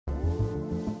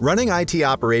Running IT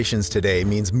operations today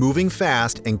means moving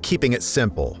fast and keeping it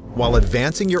simple, while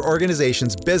advancing your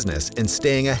organization's business and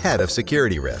staying ahead of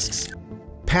security risks.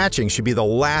 Patching should be the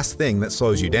last thing that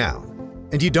slows you down,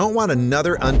 and you don't want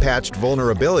another unpatched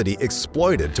vulnerability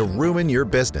exploited to ruin your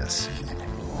business.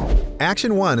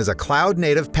 Action1 is a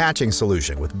cloud-native patching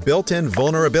solution with built-in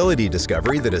vulnerability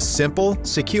discovery that is simple,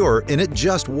 secure, and it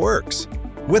just works.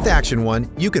 With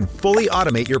Action1, you can fully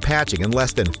automate your patching in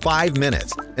less than 5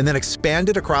 minutes and then expand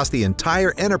it across the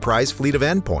entire enterprise fleet of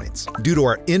endpoints due to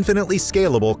our infinitely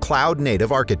scalable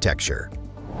cloud-native architecture.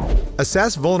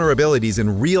 Assess vulnerabilities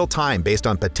in real time based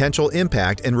on potential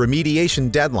impact and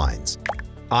remediation deadlines.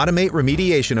 Automate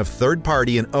remediation of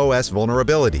third-party and OS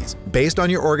vulnerabilities based on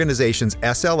your organization's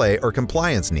SLA or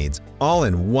compliance needs, all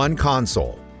in one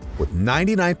console. With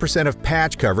 99% of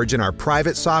patch coverage in our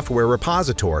private software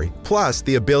repository, plus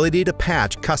the ability to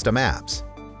patch custom apps.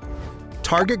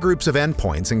 Target groups of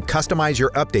endpoints and customize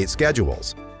your update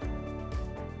schedules.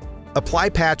 Apply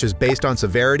patches based on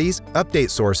severities, update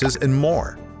sources, and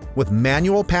more, with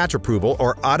manual patch approval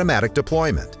or automatic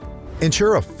deployment.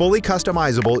 Ensure a fully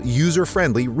customizable,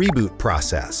 user-friendly reboot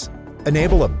process.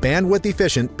 Enable a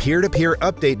bandwidth-efficient peer-to-peer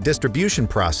update distribution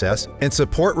process and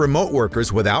support remote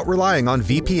workers without relying on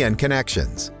VPN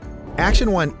connections.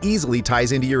 Action1 easily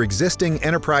ties into your existing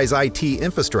enterprise IT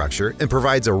infrastructure and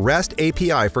provides a REST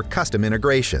API for custom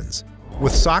integrations.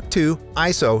 With SOC 2,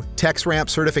 ISO, TexRamp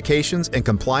certifications, and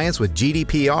compliance with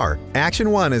GDPR,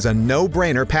 Action1 is a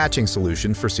no-brainer patching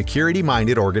solution for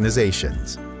security-minded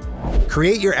organizations.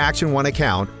 Create your Action1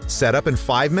 account, set up in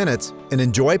 5 minutes, and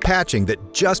enjoy patching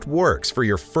that just works for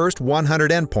your first 100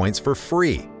 endpoints for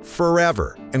free,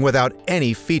 forever, and without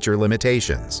any feature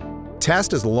limitations.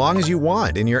 Test as long as you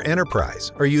want in your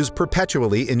enterprise or use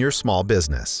perpetually in your small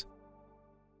business.